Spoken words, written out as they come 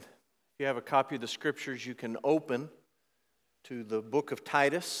you have a copy of the Scriptures, you can open to the book of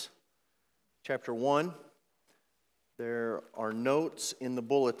Titus, chapter 1. There are notes in the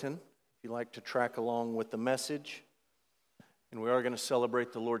bulletin if you'd like to track along with the message. And we are going to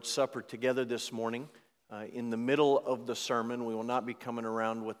celebrate the Lord's Supper together this morning. In the middle of the sermon, we will not be coming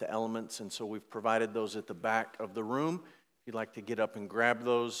around with the elements, and so we've provided those at the back of the room. If you'd like to get up and grab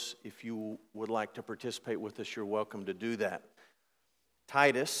those, if you would like to participate with us, you're welcome to do that.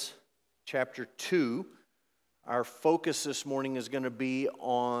 Titus, chapter 2. Our focus this morning is going to be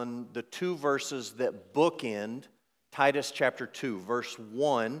on the two verses that bookend Titus chapter 2, verse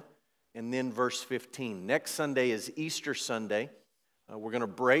 1 and then verse 15. Next Sunday is Easter Sunday. We're going to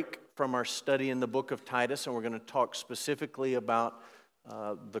break from our study in the book of Titus, and we're going to talk specifically about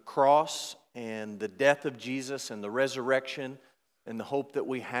the cross and the death of Jesus and the resurrection and the hope that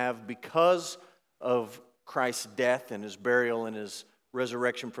we have because of Christ's death and His burial and His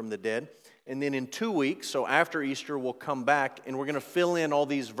resurrection from the dead. And then in 2 weeks, so after Easter, we'll come back and we're going to fill in all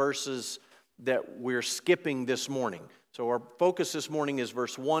these verses that we're skipping this morning. So our focus this morning is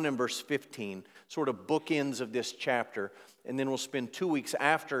verse 1 and verse 15, sort of bookends of this chapter. And then we'll spend 2 weeks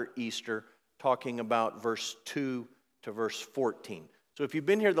after Easter talking about verse 2 to verse 14. So if you've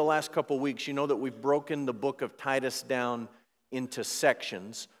been here the last couple weeks, you know that we've broken the book of Titus down into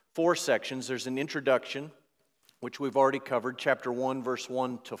sections, 4 sections. There's an introduction, which we've already covered, chapter 1, verse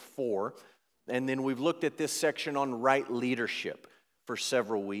 1 to 4. And then we've looked at this section on right leadership for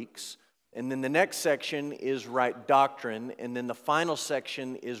several weeks. And then the next section is right doctrine. And then the final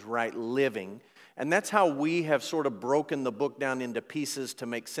section is right living. And that's how we have sort of broken the book down into pieces to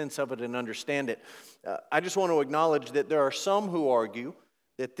make sense of it and understand it. I just want to acknowledge that there are some who argue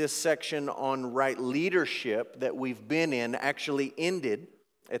that this section on right leadership that we've been in actually ended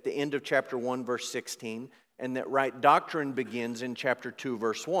at the end of chapter 1, verse 16. And that right doctrine begins in chapter 2,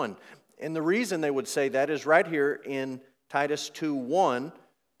 verse 1. And the reason they would say that is right here in Titus 2:1,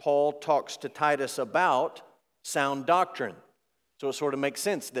 Paul talks to Titus about sound doctrine. So it sort of makes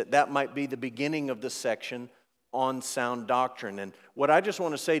sense that that might be the beginning of the section on sound doctrine. And what I just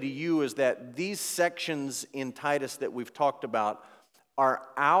want to say to you is that these sections in Titus that we've talked about are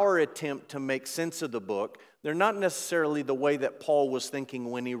our attempt to make sense of the book. They're not necessarily the way that Paul was thinking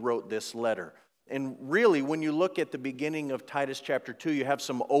when he wrote this letter. And really, when you look at the beginning of Titus chapter 2, you have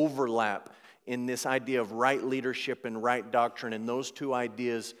some overlap in this idea of right leadership and right doctrine, and those two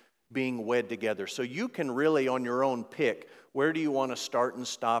ideas being wed together. So you can really, on your own, pick where do you want to start and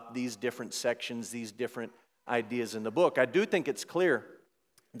stop these different sections, these different ideas in the book. I do think it's clear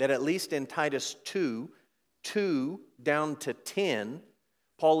that at least in Titus 2 down to 10,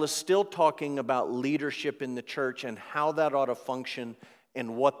 Paul is still talking about leadership in the church and how that ought to function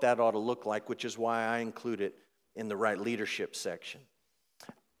and what that ought to look like, which is why I include it in the right leadership section.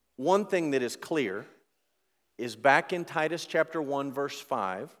 One thing that is clear is back in Titus chapter 1, verse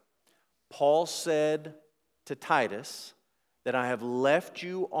 5, Paul said to Titus that I have left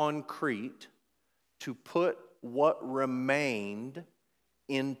you on Crete to put what remained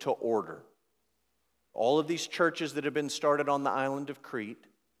into order. All of these churches that have been started on the island of Crete,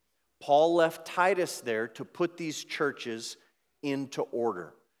 Paul left Titus there to put these churches into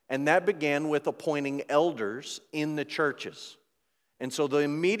order. And that began with appointing elders in the churches. And so the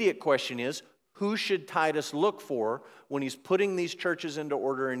immediate question is, who should Titus look for when he's putting these churches into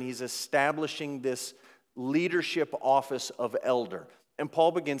order and he's establishing this leadership office of elder? And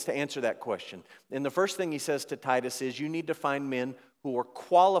Paul begins to answer that question. And the first thing he says to Titus is, you need to find men who are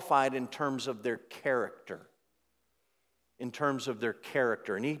qualified in terms of their character. In terms of their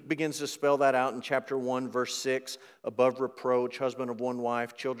character. And he begins to spell that out in chapter 1, verse 6, above reproach, husband of one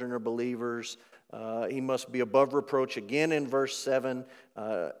wife, children are believers. He must be above reproach again in verse 7,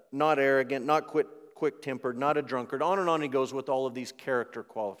 not arrogant, not quick-tempered, not a drunkard. On and on he goes with all of these character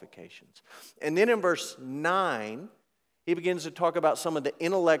qualifications. And then in verse 9, he begins to talk about some of the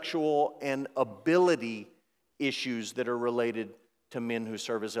intellectual and ability issues that are related to men who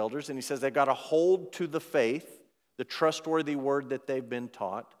serve as elders. And he says they've got to hold to the faith, the trustworthy word that they've been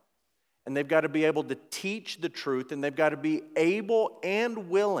taught, and they've got to be able to teach the truth, and they've got to be able and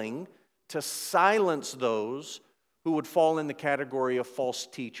willing to silence those who would fall in the category of false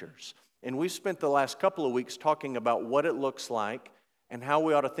teachers. And we've spent the last couple of weeks talking about what it looks like and how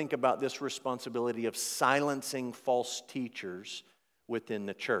we ought to think about this responsibility of silencing false teachers within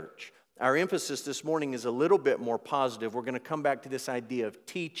the church. Our emphasis this morning is a little bit more positive. We're going to come back to this idea of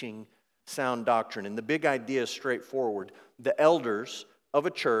teaching sound doctrine. And the big idea is straightforward. The elders of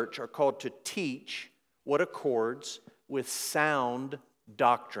a church are called to teach what accords with sound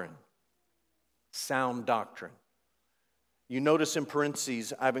doctrine. Sound doctrine. You notice in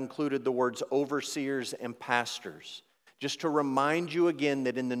parentheses, I've included the words overseers and pastors. Just to remind you again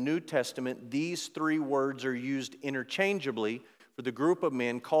that in the New Testament, these three words are used interchangeably for the group of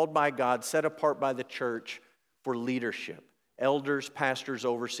men called by God, set apart by the church for leadership. Elders, pastors,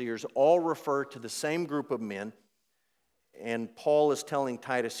 overseers, all refer to the same group of men. And Paul is telling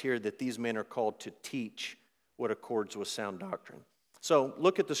Titus here that these men are called to teach what accords with sound doctrine. So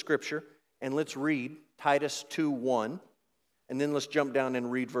look at the scripture and let's read Titus 2:1. And then let's jump down and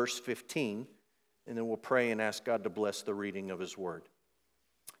read verse 15. And then we'll pray and ask God to bless the reading of His Word.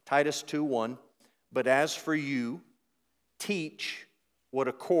 Titus 2:1. But as for you, teach what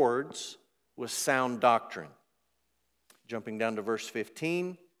accords with sound doctrine. Jumping down to verse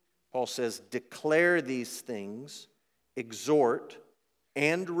 15, Paul says, declare these things, exhort,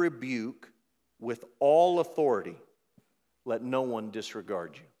 and rebuke with all authority. Let no one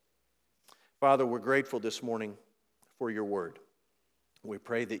disregard you. Father, we're grateful this morning for your word. We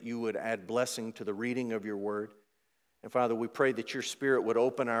pray that you would add blessing to the reading of your word. And Father, we pray that your Spirit would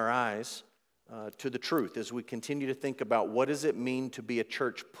open our eyes to the truth as we continue to think about what does it mean to be a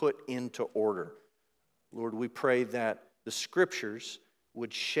church put into order. Lord, we pray that the Scriptures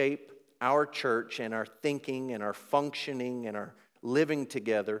would shape our church and our thinking and our functioning and our living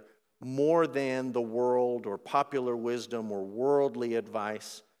together more than the world or popular wisdom or worldly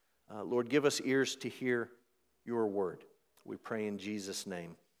advice. Lord, give us ears to hear your word. We pray in Jesus'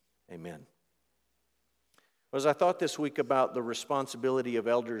 name. Amen. As I thought this week about the responsibility of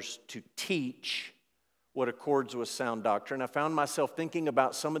elders to teach what accords with sound doctrine, I found myself thinking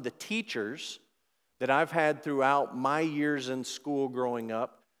about some of the teachers that I've had throughout my years in school growing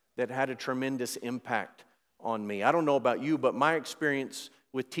up that had a tremendous impact on me. I don't know about you, but my experience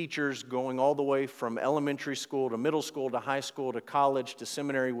with teachers going all the way from elementary school to middle school to high school to college to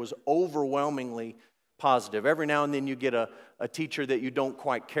seminary was overwhelmingly positive. Every now and then you get a teacher that you don't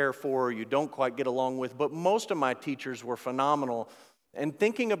quite care for or you don't quite get along with, but most of my teachers were phenomenal. And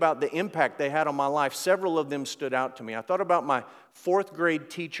thinking about the impact they had on my life, several of them stood out to me. I thought about my fourth grade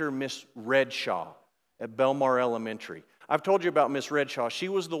teacher, Miss Redshaw, at Belmar Elementary. I've told you about Miss Redshaw. She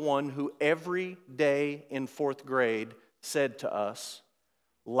was the one who every day in fourth grade said to us,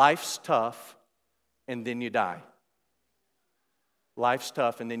 life's tough and then you die. Life's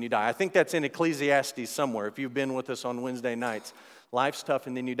tough and then you die. I think that's in Ecclesiastes somewhere if you've been with us on Wednesday nights. Life's tough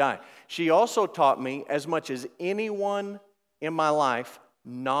and then you die. She also taught me, as much as anyone in my life,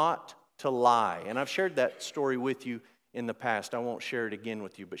 not to lie. And I've shared that story with you in the past. I won't share it again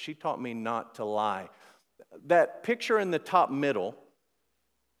with you, but she taught me not to lie. That picture in the top middle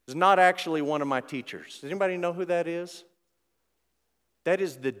is not actually one of my teachers. Does anybody know who that is? That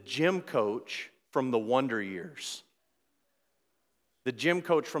is the gym coach from the Wonder Years. The gym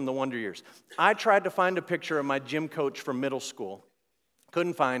coach from the Wonder Years. I tried to find a picture of my gym coach from middle school.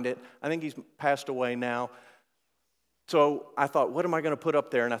 Couldn't find it. I think he's passed away now. So I thought, what am I going to put up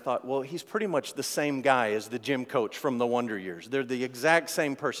there? And I thought, well, he's pretty much the same guy as the gym coach from the Wonder Years. They're the exact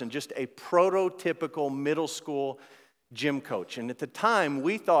same person, just a prototypical middle school gym coach. And at the time,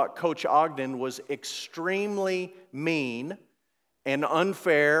 we thought Coach Ogden was extremely mean and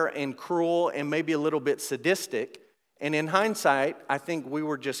unfair and cruel and maybe a little bit sadistic. And in hindsight, I think we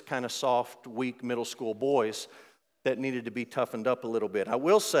were just kind of soft, weak middle school boys that needed to be toughened up a little bit. I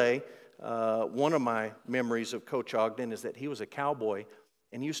will say, one of my memories of Coach Ogden is that he was a cowboy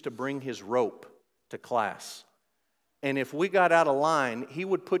and used to bring his rope to class. And if we got out of line, he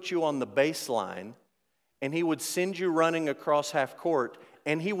would put you on the baseline and he would send you running across half court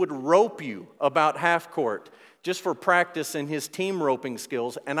and he would rope you about half court just for practice in his team roping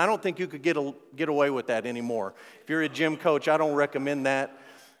skills. And I don't think you could get away with that anymore. If you're a gym coach, I don't recommend that.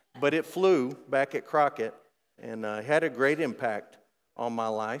 But it flew back at Crockett and had a great impact on my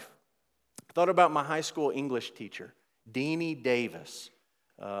life. I thought about my high school English teacher, Deanie Davis,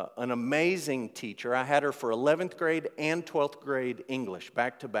 an amazing teacher. I had her for 11th grade and 12th grade English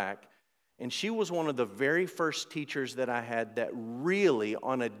back to back. And she was one of the very first teachers that I had that really,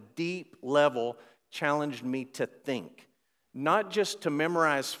 on a deep level, challenged me to think. Not just to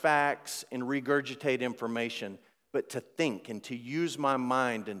memorize facts and regurgitate information, but to think and to use my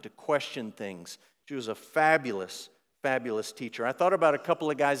mind and to question things. She was a fabulous, fabulous teacher. I thought about a couple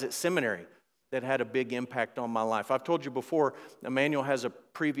of guys at seminary that had a big impact on my life. I've told you before, Emmanuel has a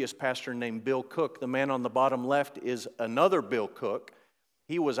previous pastor named Bill Cook. The man on the bottom left is another Bill Cook.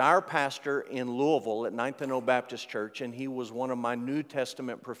 He was our pastor in Louisville at 9th and O Baptist Church, and he was one of my New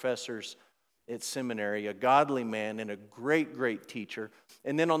Testament professors at seminary, a godly man and a great, great teacher.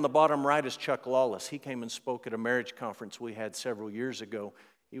 And then on the bottom right is Chuck Lawless. He came and spoke at a marriage conference we had several years ago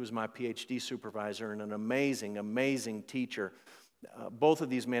He was my PhD supervisor and an amazing, amazing teacher. Both of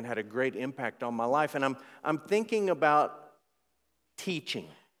these men had a great impact on my life. And I'm thinking about teaching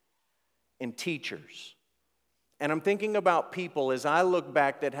and teachers. And I'm thinking about people as I look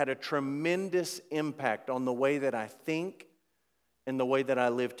back that had a tremendous impact on the way that I think and the way that I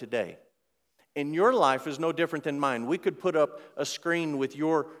live today. And your life is no different than mine. We could put up a screen with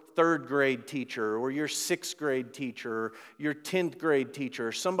your 3rd grade teacher or your 6th grade teacher or your 10th grade teacher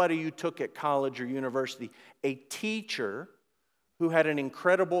or somebody you took at college or university. A teacher who had an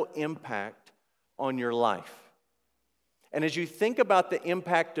incredible impact on your life. And as you think about the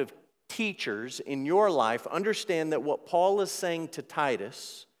impact of teachers in your life, understand that what Paul is saying to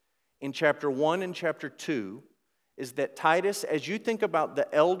Titus in chapter 1 and chapter 2 is that Titus, as you think about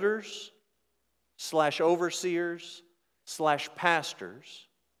the elders / overseers / pastors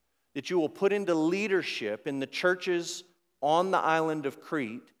that you will put into leadership in the churches on the island of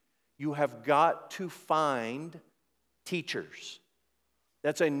Crete, you have got to find teachers.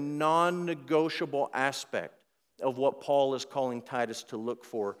 That's a non-negotiable aspect of what Paul is calling Titus to look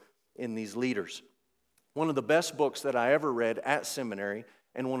for in these leaders. One of the best books that I ever read at seminary,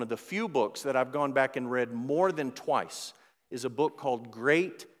 and one of the few books that I've gone back and read more than twice, is a book called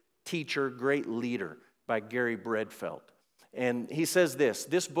Great Teacher, Great Leader by Gary Bredfeld. And he says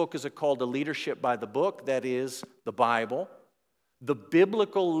this book is a call to leadership by the book, that is the Bible. The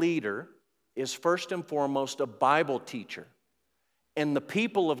biblical leader is first and foremost a Bible teacher. And the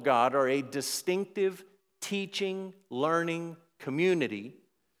people of God are a distinctive teaching, learning community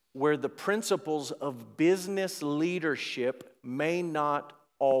where the principles of business leadership may not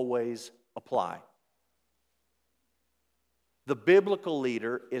always apply. The biblical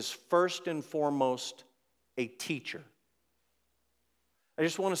leader is first and foremost a teacher. I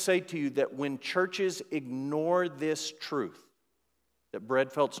just want to say to you that when churches ignore this truth that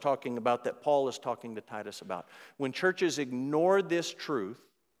Bredfeld's talking about, that Paul is talking to Titus about, when churches ignore this truth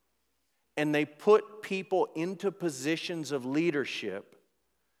and they put people into positions of leadership,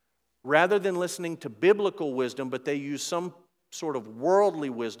 rather than listening to biblical wisdom, but they use some sort of worldly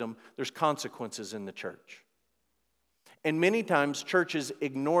wisdom, there's consequences in the church. And many times churches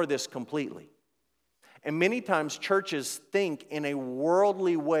ignore this completely. And many times churches think in a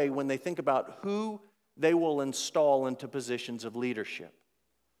worldly way when they think about who they will install into positions of leadership.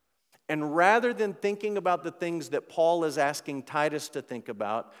 And rather than thinking about the things that Paul is asking Titus to think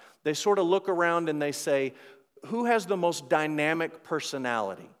about, they sort of look around and they say, who has the most dynamic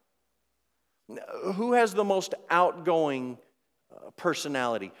personality? Who has the most outgoing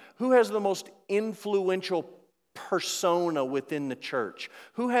personality? Who has the most influential persona within the church?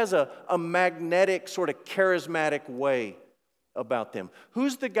 Who has a magnetic, sort of charismatic way about them?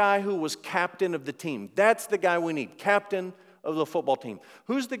 Who's the guy who was captain of the team? That's the guy we need, captain of the football team.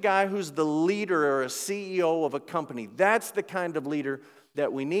 Who's the guy who's the leader or a CEO of a company? That's the kind of leader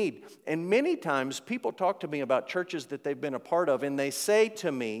that we need. And many times people talk to me about churches that they've been a part of, and they say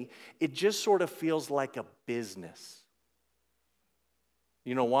to me, it just sort of feels like a business.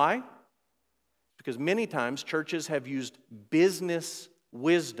 You know why? Because many times churches have used business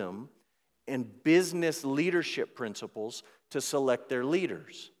wisdom and business leadership principles to select their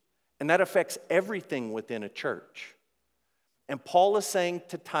leaders. And that affects everything within a church. And Paul is saying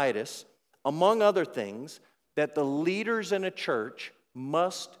to Titus, among other things, that the leaders in a church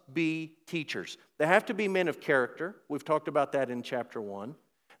must be teachers. They have to be men of character. We've talked about that in chapter 1.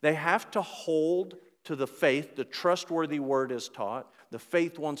 They have to hold to the faith, the trustworthy word is taught, the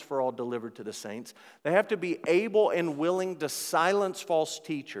faith once for all delivered to the saints. They have to be able and willing to silence false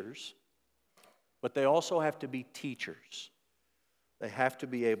teachers, but they also have to be teachers. They have to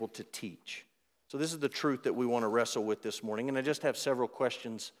be able to teach. So this is the truth that we want to wrestle with this morning, and I just have several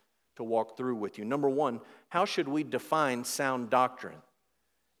questions to walk through with you. Number one, how should we define sound doctrine?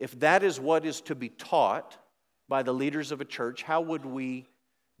 If that is what is to be taught by the leaders of a church, how would we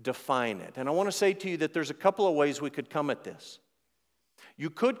define it? And I want to say to you that there's a couple of ways we could come at this. You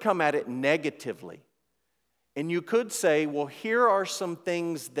could come at it negatively. And you could say, well, here are some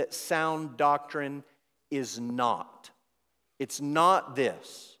things that sound doctrine is not. It's not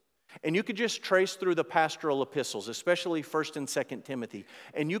this. And you could just trace through the pastoral epistles, especially 1st and 2nd Timothy,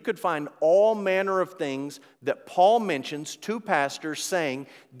 and you could find all manner of things that Paul mentions to pastors saying,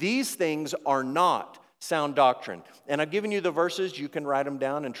 these things are not sound doctrine. And I've given you the verses. You can write them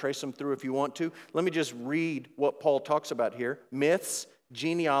down and trace them through if you want to. Let me just read what Paul talks about here. Myths,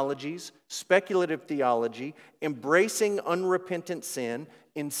 genealogies, speculative theology, embracing unrepentant sin,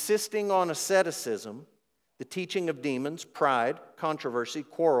 insisting on asceticism, the teaching of demons, pride, controversy,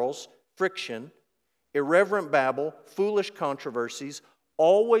 quarrels, friction, irreverent babble, foolish controversies,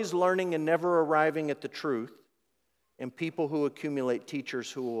 always learning and never arriving at the truth, and people who accumulate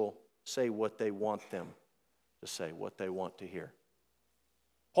teachers who will say what they want them to say, what they want to hear.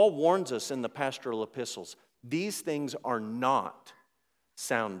 Paul warns us in the pastoral epistles, these things are not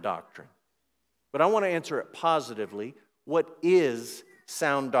sound doctrine. But I want to answer it positively. What is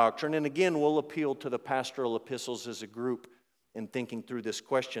sound doctrine? And again, we'll appeal to the pastoral epistles as a group in thinking through this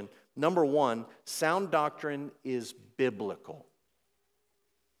question. Number one, sound doctrine is biblical.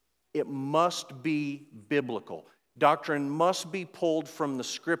 It must be biblical. Doctrine must be pulled from the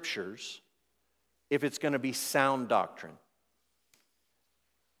Scriptures if it's going to be sound doctrine.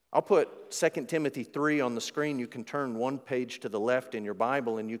 I'll put 2 Timothy 3 on the screen. You can turn one page to the left in your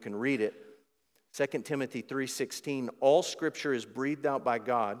Bible and you can read it. 2 Timothy 3:16, all Scripture is breathed out by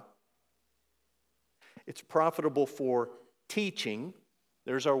God. It's profitable for teaching.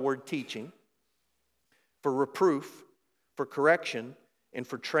 There's our word teaching. For reproof, for correction, and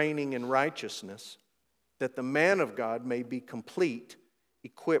for training in righteousness, that the man of God may be complete,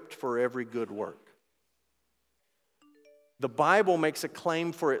 equipped for every good work. The Bible makes a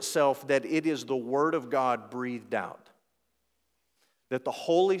claim for itself that it is the Word of God breathed out. That the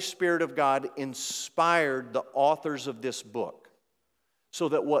Holy Spirit of God inspired the authors of this book so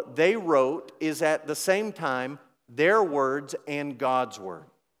that what they wrote is at the same time their words and God's Word.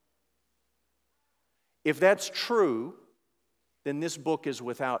 If that's true, then this book is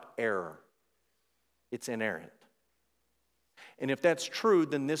without error. It's inerrant. And if that's true,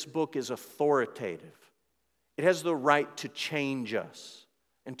 then this book is authoritative. It has the right to change us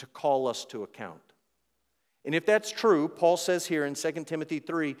and to call us to account. And if that's true, Paul says here in 2 Timothy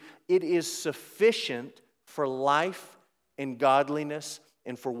 3, it is sufficient for life and godliness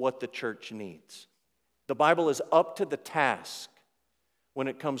and for what the church needs. The Bible is up to the task when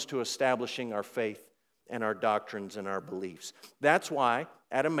it comes to establishing our faith and our doctrines and our beliefs. That's why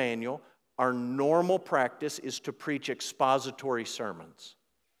at Emmanuel, our normal practice is to preach expository sermons.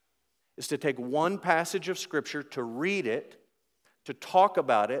 Is to take one passage of Scripture, to read it, to talk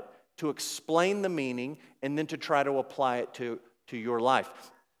about it, to explain the meaning, and then to try to apply it to your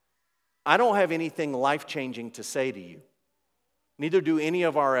life. I don't have anything life-changing to say to you. Neither do any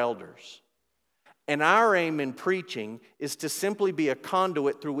of our elders. And our aim in preaching is to simply be a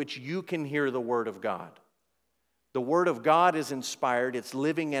conduit through which you can hear the Word of God. The Word of God is inspired, it's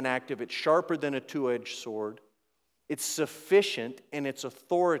living and active, it's sharper than a two-edged sword. It's sufficient and it's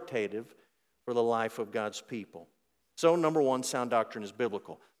authoritative for the life of God's people. So, number one, sound doctrine is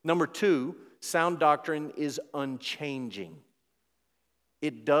biblical. Number two, sound doctrine is unchanging.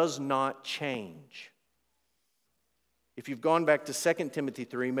 It does not change. If you've gone back to 2 Timothy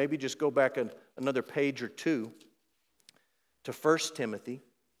 3, maybe just go back another page or two to 1 Timothy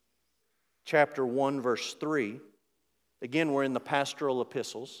chapter 1, verse 3. Again, we're in the pastoral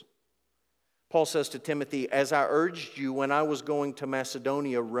epistles. Paul says to Timothy, as I urged you when I was going to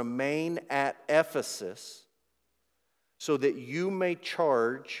Macedonia, remain at Ephesus so that you may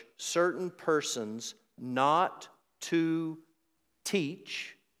charge certain persons not to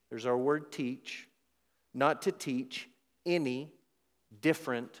teach, there's our word teach, not to teach any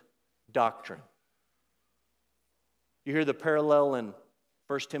different doctrine. You hear the parallel in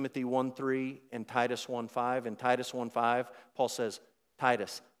 1 Timothy 1:3 and Titus 1:5. In Titus 1:5, Paul says,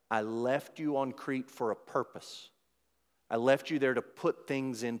 Titus, I left you on Crete for a purpose. I left you there to put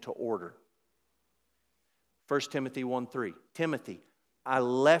things into order. 1 Timothy 1:3. Timothy, I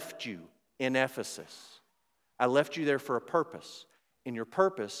left you in Ephesus. I left you there for a purpose. And your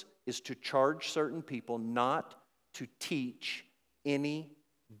purpose is to charge certain people not to teach any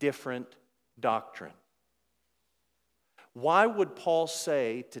different doctrine. Why would Paul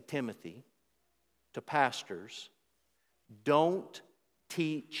say to Timothy, to pastors, don't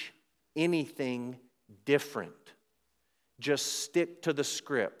teach anything different. Just stick to the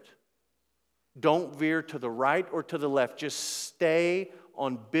script. Don't veer to the right or to the left. Just stay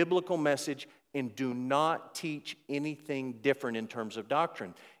on biblical message and do not teach anything different in terms of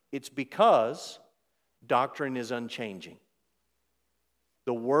doctrine. It's because doctrine is unchanging.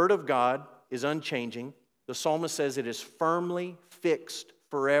 The Word of God is unchanging. The psalmist says it is firmly fixed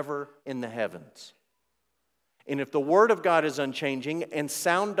forever in the heavens. And if the Word of God is unchanging and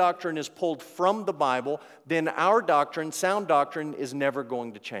sound doctrine is pulled from the Bible, then our doctrine, sound doctrine, is never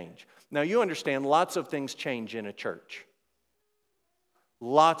going to change. Now you understand lots of things change in a church.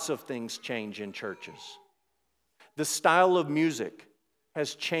 Lots of things change in churches. The style of music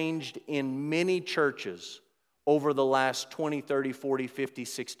has changed in many churches over the last 20, 30, 40, 50,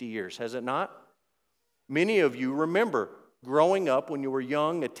 60 years, has it not? Many of you remember growing up when you were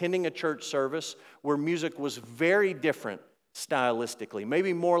young, attending a church service where music was very different stylistically,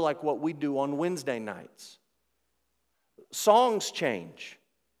 maybe more like what we do on Wednesday nights. Songs change.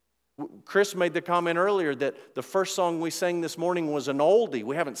 Chris made the comment earlier that the first song we sang this morning was an oldie.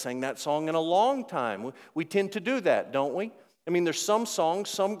 We haven't sang that song in a long time. We tend to do that, don't we? I mean, there's some songs,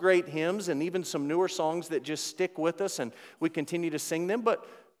 some great hymns, and even some newer songs that just stick with us and we continue to sing them. But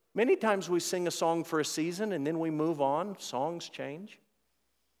many times we sing a song for a season and then we move on. Songs change.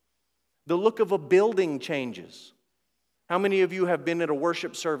 The look of a building changes. How many of you have been at a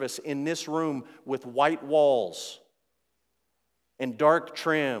worship service in this room with white walls and dark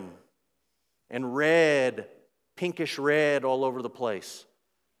trim and red, pinkish red all over the place?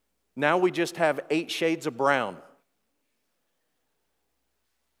 Now we just have 8 shades of brown.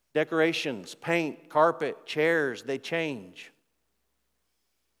 Decorations, paint, carpet, chairs, they change.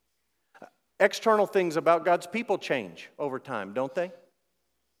 External things about God's people change over time, don't they?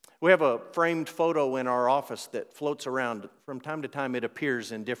 We have a framed photo in our office that floats around. From time to time, it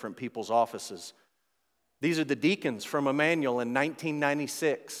appears in different people's offices. These are the deacons from Emmanuel in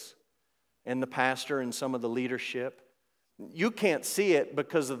 1996. And the pastor and some of the leadership. You can't see it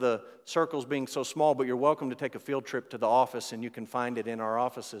because of the circles being so small, but you're welcome to take a field trip to the office and you can find it in our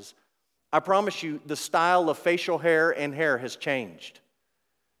offices. I promise you, the style of facial hair and hair has changed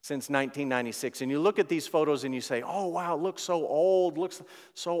since 1996. And you look at these photos and you say, oh, wow, it looks so old, looks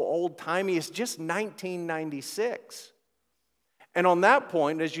so old-timey. It's just 1996. And on that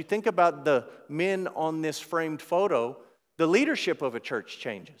point, as you think about the men on this framed photo, the leadership of a church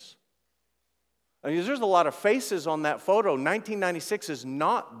changes. I mean, there's a lot of faces on that photo. 1996 is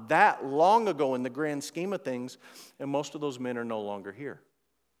not that long ago in the grand scheme of things, and most of those men are no longer here.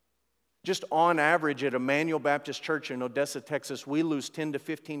 Just on average at Emmanuel Baptist Church in Odessa, Texas, we lose 10 to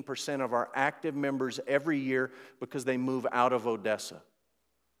 15% of our active members every year because they move out of Odessa.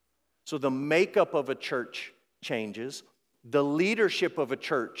 So the makeup of a church changes. The leadership of a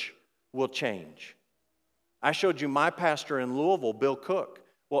church will change. I showed you my pastor in Louisville, Bill Cook.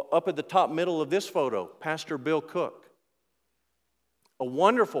 Well, up at the top middle of this photo, Pastor Bill Cook. A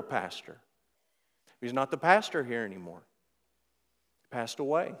wonderful pastor. He's not the pastor here anymore. He passed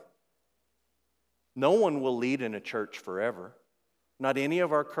away. No one will lead in a church forever. Not any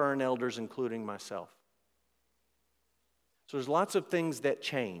of our current elders, including myself. So there's lots of things that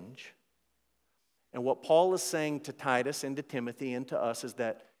change. And what Paul is saying to Titus and to Timothy and to us is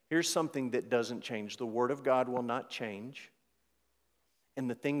that here's something that doesn't change. The Word of God will not change. And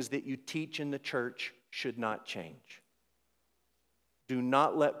the things that you teach in the church should not change. Do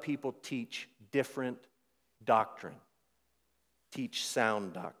not let people teach different doctrine. Teach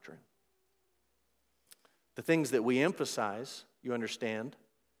sound doctrine. The things that we emphasize, you understand,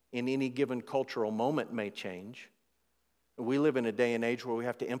 in any given cultural moment may change. We live in a day and age where we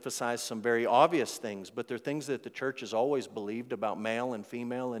have to emphasize some very obvious things, but there are things that the church has always believed about male and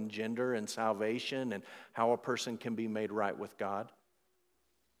female and gender and salvation and how a person can be made right with God.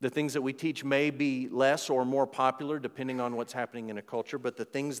 The things that we teach may be less or more popular depending on what's happening in a culture, but the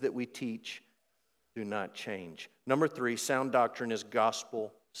things that we teach do not change. Number 3, sound doctrine is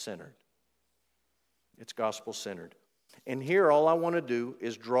gospel-centered. It's gospel-centered. And here all I want to do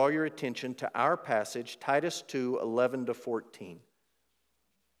is draw your attention to our passage, Titus 2:11-14.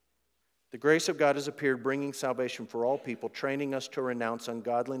 The grace of God has appeared, bringing salvation for all people, training us to renounce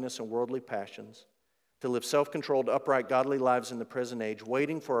ungodliness and worldly passions, to live self-controlled, upright, godly lives in the present age,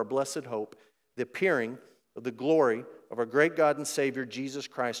 waiting for our blessed hope, the appearing of the glory of our great God and Savior, Jesus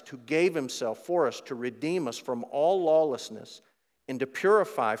Christ, who gave himself for us to redeem us from all lawlessness and to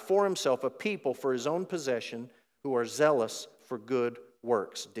purify for himself a people for his own possession who are zealous for good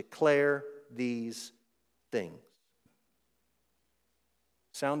works. Declare these things.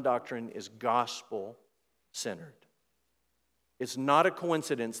 Sound doctrine is gospel-centered. It's not a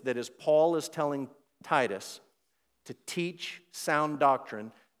coincidence that as Paul is telling Titus to teach sound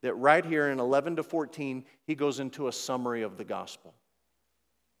doctrine, that right here in 11-14, he goes into a summary of the gospel.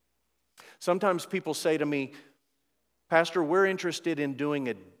 Sometimes people say to me, Pastor, we're interested in doing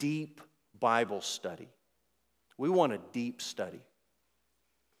a deep Bible study. We want a deep study.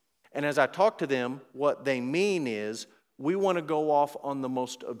 And as I talk to them, what they mean is we want to go off on the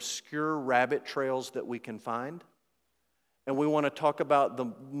most obscure rabbit trails that we can find. And we want to talk about the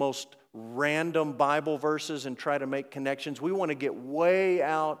most random Bible verses and try to make connections. We want to get way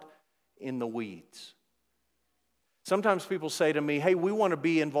out in the weeds. Sometimes people say to me, hey, we want to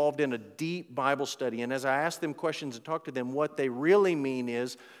be involved in a deep Bible study. And as I ask them questions and talk to them, what they really mean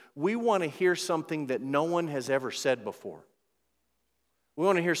is we want to hear something that no one has ever said before. We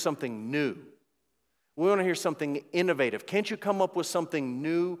want to hear something new. We want to hear something innovative. Can't you come up with something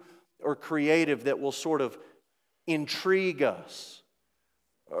new or creative that will sort of intrigue us,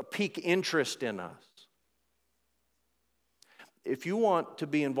 or pique interest in us. If you want to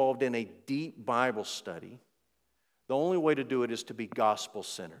be involved in a deep Bible study, the only way to do it is to be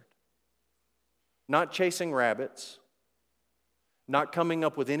gospel-centered. Not chasing rabbits, not coming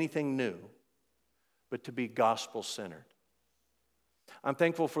up with anything new, but to be gospel-centered. I'm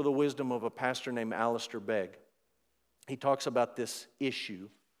thankful for the wisdom of a pastor named Alistair Begg. He talks about this issue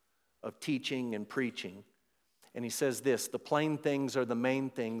of teaching and preaching. And he says this: the plain things are the main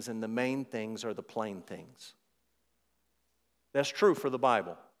things, and the main things are the plain things. That's true for the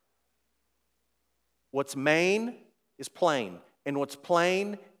Bible. What's main is plain, and what's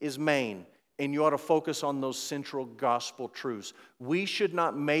plain is main. And you ought to focus on those central gospel truths. We should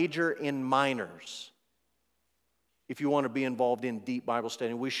not major in minors if you want to be involved in deep Bible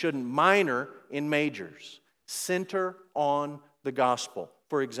study. We shouldn't minor in majors. Center on the gospel.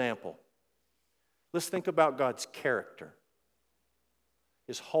 For example, let's think about God's character,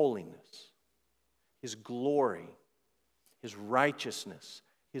 His holiness, His glory, His righteousness,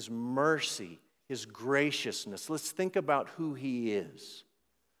 His mercy, His graciousness. Let's think about who He is.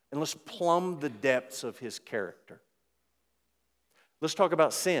 And let's plumb the depths of His character. Let's talk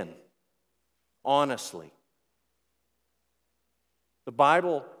about sin, honestly. The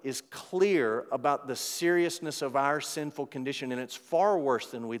Bible is clear about the seriousness of our sinful condition, and it's far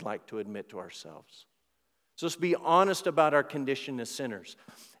worse than we'd like to admit to ourselves. So let's be honest about our condition as sinners.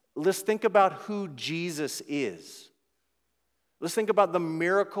 Let's think about who Jesus is. Let's think about the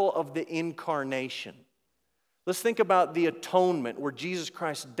miracle of the incarnation. Let's think about the atonement where Jesus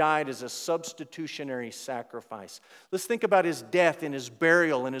Christ died as a substitutionary sacrifice. Let's think about His death and His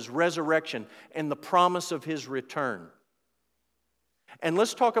burial and His resurrection and the promise of His return. And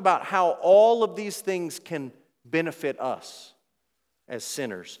let's talk about how all of these things can benefit us as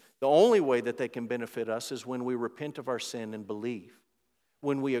sinners. The only way that they can benefit us is when we repent of our sin and believe.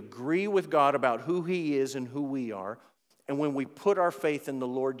 When we agree with God about who He is and who we are, and when we put our faith in the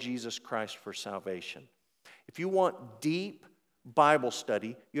Lord Jesus Christ for salvation. If you want deep Bible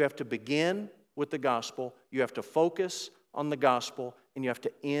study, you have to begin with the gospel, you have to focus on the gospel, and you have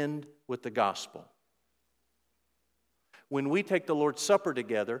to end with the gospel. When we take the Lord's Supper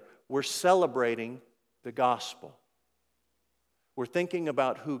together, we're celebrating the gospel. We're thinking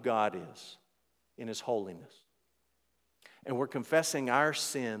about who God is in His holiness. And we're confessing our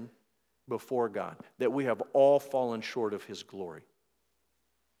sin before God, that we have all fallen short of His glory.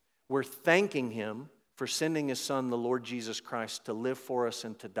 We're thanking Him for sending His Son, the Lord Jesus Christ, to live for us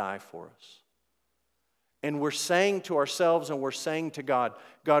and to die for us. And we're saying to ourselves and we're saying to God,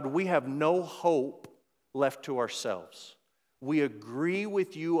 God, we have no hope left to ourselves. We agree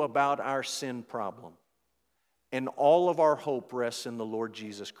with You about our sin problem. And all of our hope rests in the Lord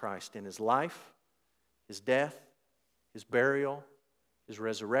Jesus Christ, in His life, His death, His burial, His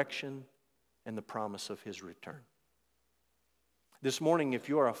resurrection, and the promise of His return. This morning, if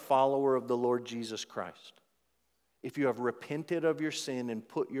you are a follower of the Lord Jesus Christ, if you have repented of your sin and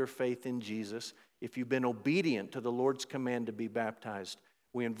put your faith in Jesus, if you've been obedient to the Lord's command to be baptized,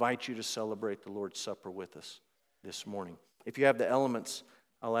 we invite you to celebrate the Lord's Supper with us this morning. If you have the elements,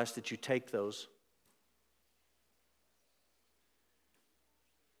 I'll ask that you take those.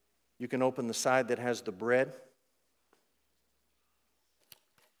 You can open the side that has the bread.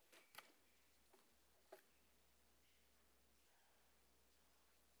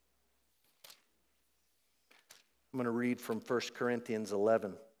 I'm going to read from 1 Corinthians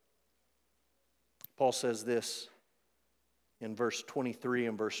 11. Paul says this in verse 23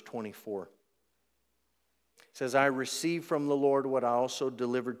 and verse 24. He says, I received from the Lord what I also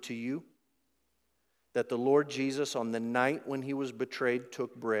delivered to you, that the Lord Jesus, on the night when He was betrayed,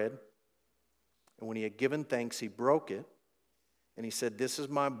 took bread, and when He had given thanks, He broke it, and He said, this is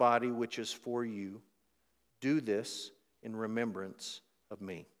my body which is for you. Do this in remembrance of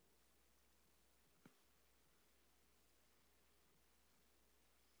me.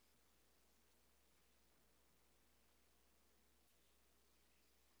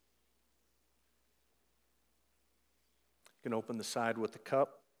 You can open the side with the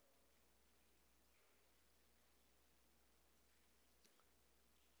cup.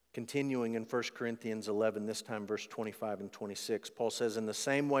 Continuing in 1 Corinthians 11, this time verse 25 and 26, Paul says, in the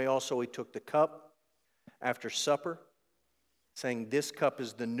same way also He took the cup after supper, saying, this cup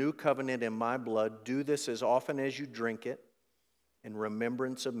is the new covenant in my blood. Do this as often as you drink it in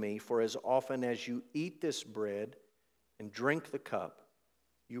remembrance of me. For as often as you eat this bread and drink the cup,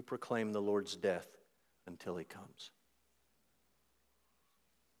 you proclaim the Lord's death until He comes.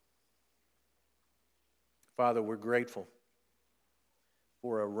 Father, we're grateful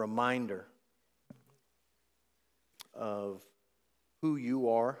for a reminder of who you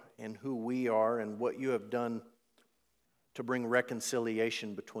are and who we are and what you have done to bring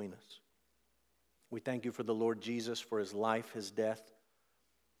reconciliation between us. We thank you for the Lord Jesus, for his life, his death,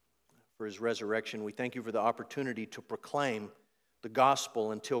 for his resurrection. We thank you for the opportunity to proclaim the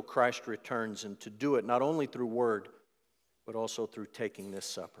gospel until Christ returns, and to do it not only through word, but also through taking this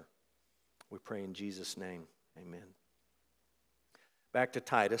supper. We pray in Jesus' name. Amen. Back to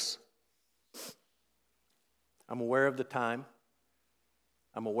Titus. I'm aware of the time.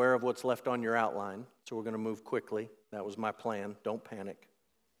 I'm aware of what's left on your outline, so we're going to move quickly. That was my plan. Don't panic.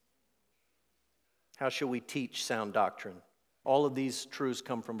 How shall we teach sound doctrine? All of these truths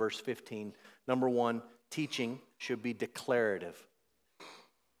come from verse 15. Number one, teaching should be declarative.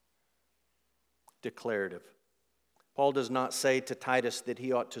 Declarative. Paul does not say to Titus that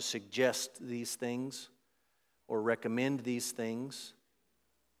he ought to suggest these things or recommend these things.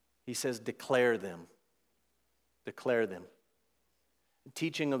 He says declare them. Declare them. The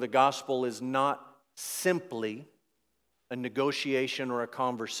teaching of the gospel is not simply a negotiation or a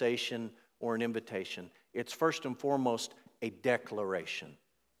conversation or an invitation. It's first and foremost a declaration.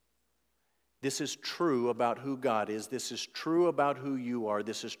 This is true about who God is. This is true about who you are.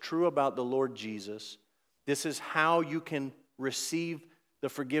 This is true about the Lord Jesus. This is how you can receive the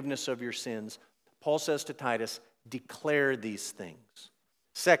forgiveness of your sins. Paul says to Titus, declare these things.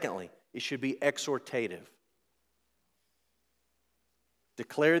 Secondly, it should be exhortative.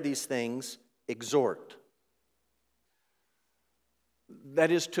 Declare these things, exhort.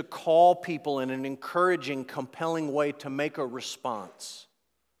 That is to call people in an encouraging, compelling way to make a response.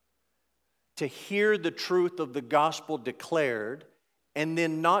 To hear the truth of the gospel declared, and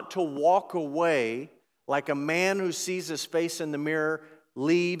then not to walk away like a man who sees his face in the mirror,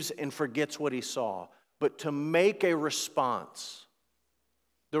 leaves and forgets what he saw, but to make a response.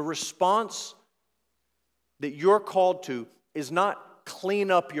 The response that you're called to is not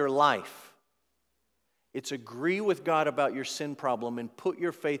clean up your life. It's agree with God about your sin problem and put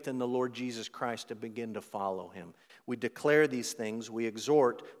your faith in the Lord Jesus Christ to begin to follow him. We declare these things. We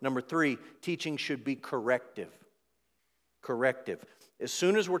exhort. Number three, teaching should be corrective. Corrective. As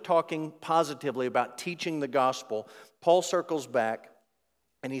soon as we're talking positively about teaching the gospel, Paul circles back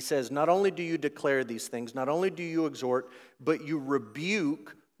and he says, not only do you declare these things, not only do you exhort, but you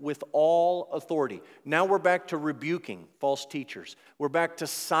rebuke with all authority. Now we're back to rebuking false teachers. We're back to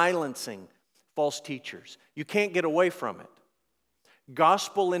silencing false teachers. You can't get away from it.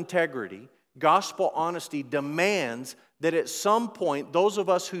 Gospel integrity, gospel honesty demands that at some point those of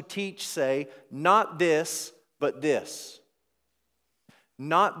us who teach say, not this, but this.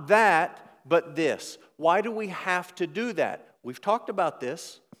 Not that, but this. Why do we have to do that? We've talked about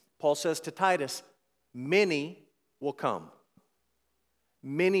this. Paul says to Titus, many will come.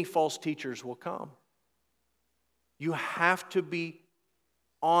 Many false teachers will come. You have to be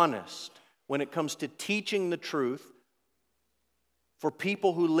honest when it comes to teaching the truth for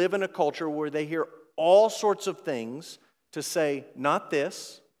people who live in a culture where they hear all sorts of things to say, not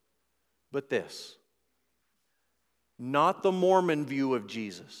this, but this. Not the Mormon view of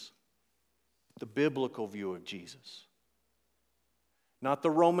Jesus, the biblical view of Jesus. Not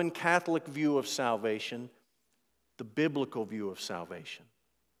the Roman Catholic view of salvation, the biblical view of salvation.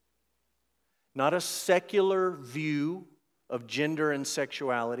 Not a secular view of gender and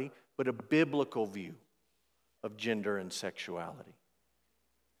sexuality, but a biblical view of gender and sexuality.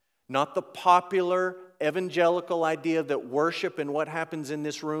 Not the popular evangelical idea that worship and what happens in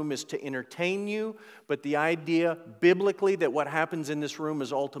this room is to entertain you, but the idea biblically that what happens in this room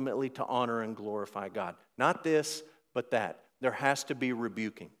is ultimately to honor and glorify God. Not this, but that. There has to be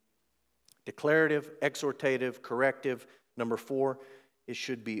rebuking. Declarative, exhortative, corrective. Number four, it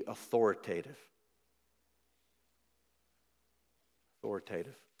should be authoritative.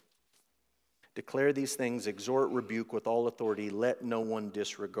 Authoritative. Declare these things, exhort, rebuke with all authority, let no one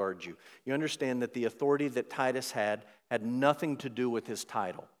disregard you. You understand that the authority that Titus had nothing to do with his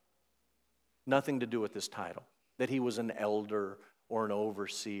title. Nothing to do with his title. That he was an elder or an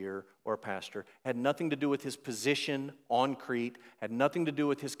overseer or a pastor. Had nothing to do with his position on Crete. Had nothing to do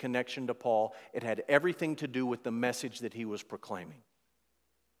with his connection to Paul. It had everything to do with the message that he was proclaiming.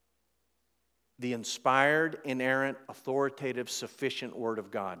 The inspired, inerrant, authoritative, sufficient Word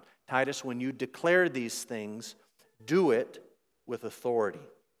of God. Titus, when you declare these things, do it with authority.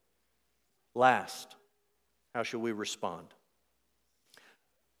 Last, how should we respond?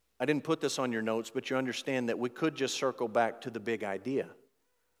 I didn't put this on your notes, but you understand that we could just circle back to the big idea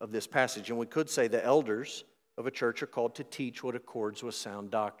of this passage, and we could say the elders of a church are called to teach what accords with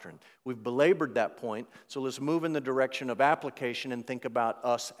sound doctrine. We've belabored that point, so let's move in the direction of application and think about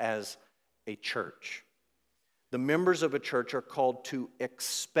us as a church. the members of a church are called to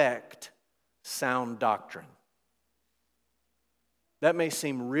expect sound doctrine. That may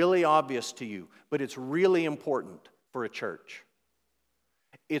seem really obvious to you, but it's really important for a church.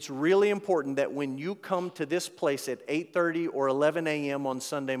 It's really important that when you come to this place at 8:30 or 11 a.m. on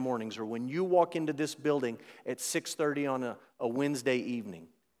Sunday mornings, or when you walk into this building at 6:30 on a Wednesday evening,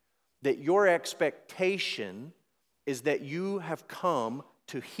 that your expectation is that you have come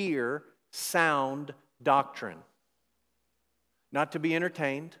to hear sound doctrine. Not to be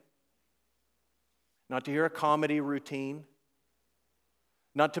entertained, not to hear a comedy routine,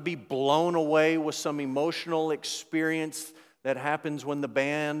 not to be blown away with some emotional experience that happens when the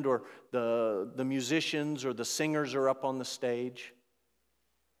band or the musicians or the singers are up on the stage.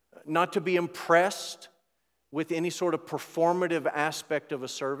 Not to be impressed with any sort of performative aspect of a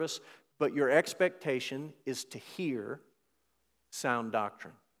service, but your expectation is to hear sound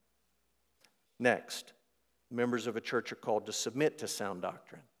doctrine. Next, members of a church are called to submit to sound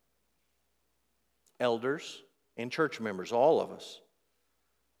doctrine. Elders and church members, all of us.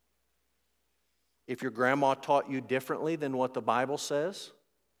 If your grandma taught you differently than what the Bible says,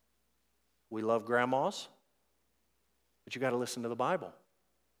 we love grandmas, but you got to listen to the Bible.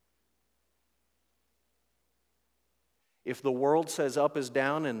 If the world says up is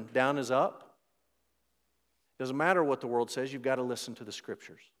down and down is up, doesn't matter what the world says, you've got to listen to the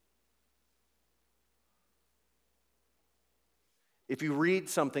Scriptures. If you read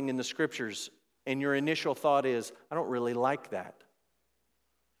something in the Scriptures and your initial thought is, I don't really like that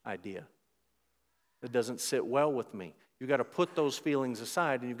idea, it doesn't sit well with me, you've got to put those feelings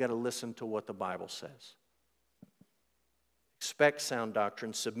aside and you've got to listen to what the Bible says. Expect sound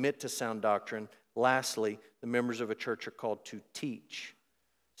doctrine, submit to sound doctrine. Lastly, the members of a church are called to teach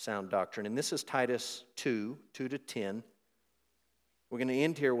sound doctrine. And this is Titus 2:2-10. We're going to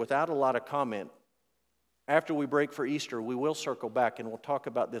end here without a lot of comment. After we break for Easter, we will circle back and we'll talk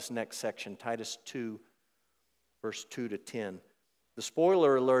about this next section, Titus 2, verse 2-10. The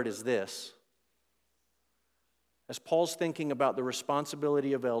spoiler alert is this. As Paul's thinking about the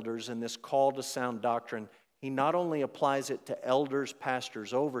responsibility of elders and this call to sound doctrine, he not only applies it to elders,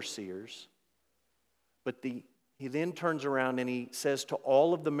 pastors, overseers, but he then turns around and he says to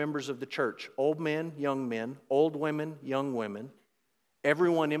all of the members of the church, old men, old women, young women,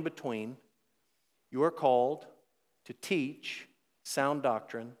 everyone in between, you are called to teach sound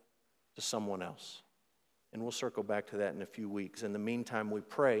doctrine to someone else. And we'll circle back to that in a few weeks. In the meantime, we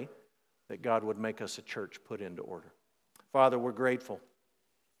pray that God would make us a church put into order. Father, we're grateful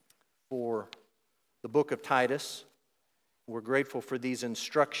for the book of Titus. We're grateful for these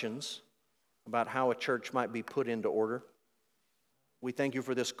instructions about how a church might be put into order. We thank you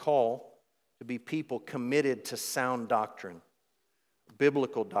for this call to be people committed to sound doctrine,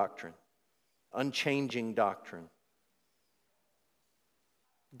 biblical doctrine, unchanging doctrine,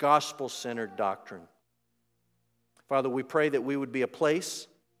 gospel-centered doctrine. Father, we pray that we would be a place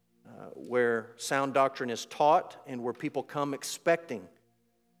where sound doctrine is taught and where people come expecting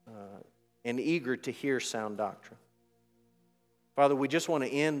and eager to hear sound doctrine. Father, we just want to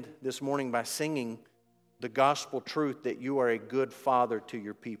end this morning by singing the gospel truth that you are a good father to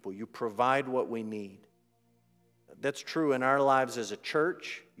your people. You provide what we need. That's true in our lives as a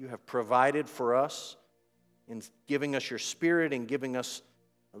church. You have provided for us in giving us your Spirit and giving us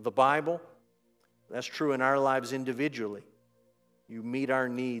the Bible. That's true in our lives individually. You meet our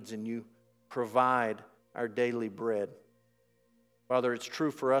needs and you provide our daily bread. Father, it's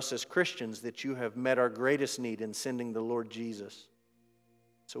true for us as Christians that you have met our greatest need in sending the Lord Jesus.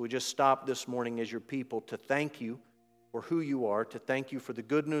 So we just stop this morning as your people to thank you for who you are, to thank you for the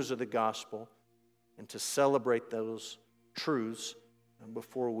good news of the gospel, and to celebrate those truths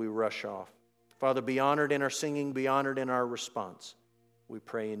before we rush off. Father, be honored in our singing, be honored in our response. We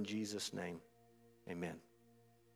pray in Jesus' name. Amen.